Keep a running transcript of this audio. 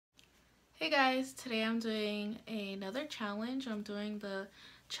Hey guys, today I'm doing another challenge. I'm doing the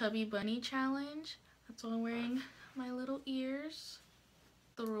Chubby Bunny challenge. That's why I'm wearing my little ears.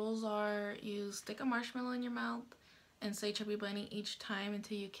 The rules are you stick a marshmallow in your mouth and say Chubby Bunny each time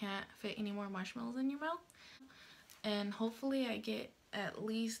until you can't fit any more marshmallows in your mouth. And hopefully I get at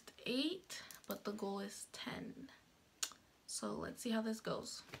least 8, but the goal is 10. So let's see how this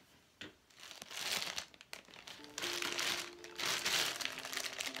goes.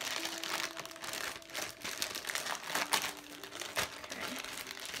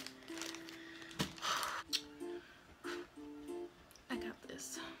 I got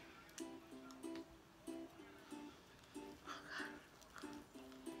this.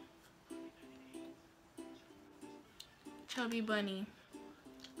 Chubby Bunny.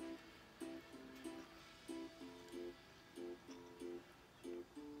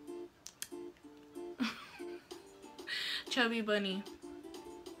 Chubby Bunny.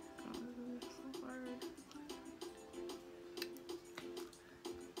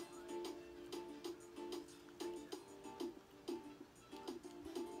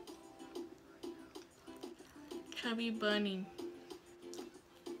 Chubby Bunny.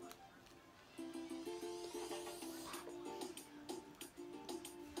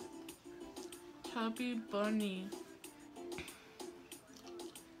 Chubby Bunny.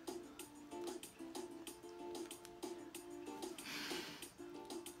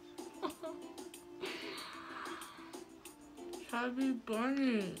 Chubby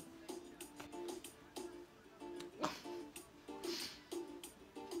Bunny.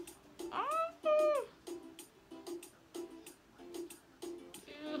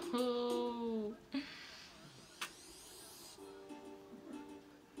 Ew.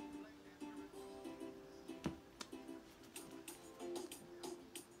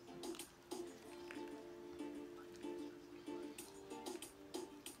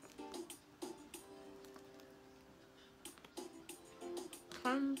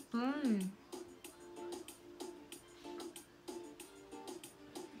 Chubby Bunny.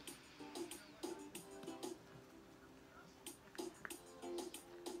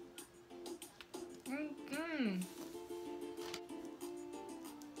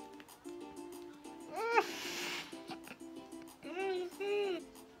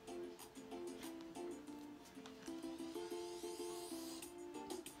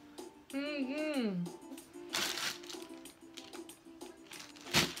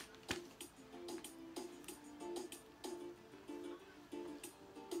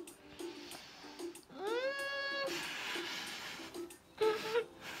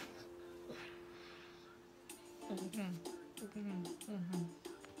 Mm-mm.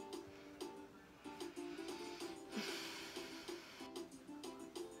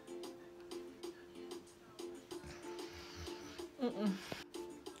 Mm-mm.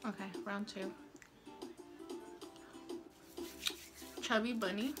 Okay, round 2. Chubby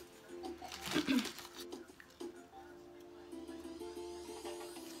Bunny.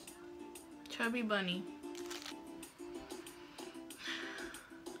 Chubby Bunny.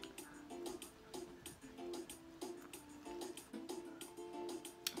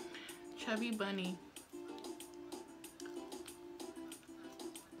 Chubby Bunny.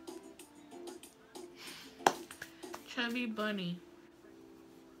 Chubby Bunny. Chubby Bunny.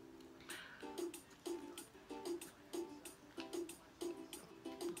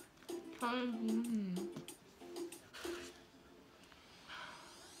 Chubby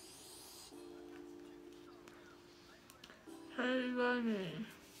Bunny. Chubby Bunny.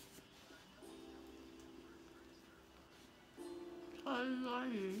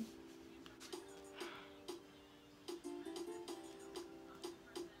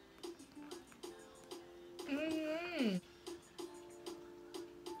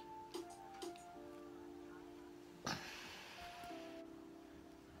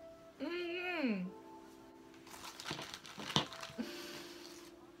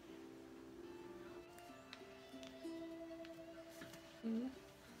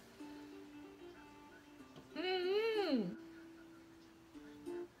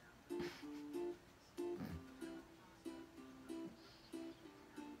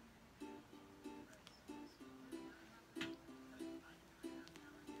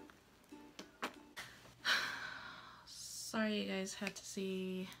 Sorry you guys had to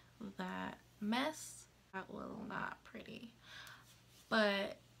see that mess. That was not pretty.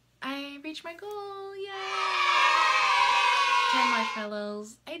 But I reached my goal. Yay! 10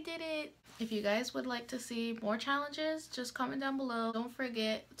 marshmallows. I did it. If you guys would like to see more challenges, just comment down below. Don't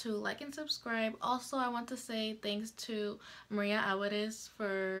forget to like and subscribe. Also, I want to say thanks to Maria Albores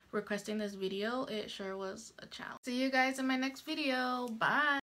for requesting this video. It sure was a challenge. See you guys in my next video. Bye!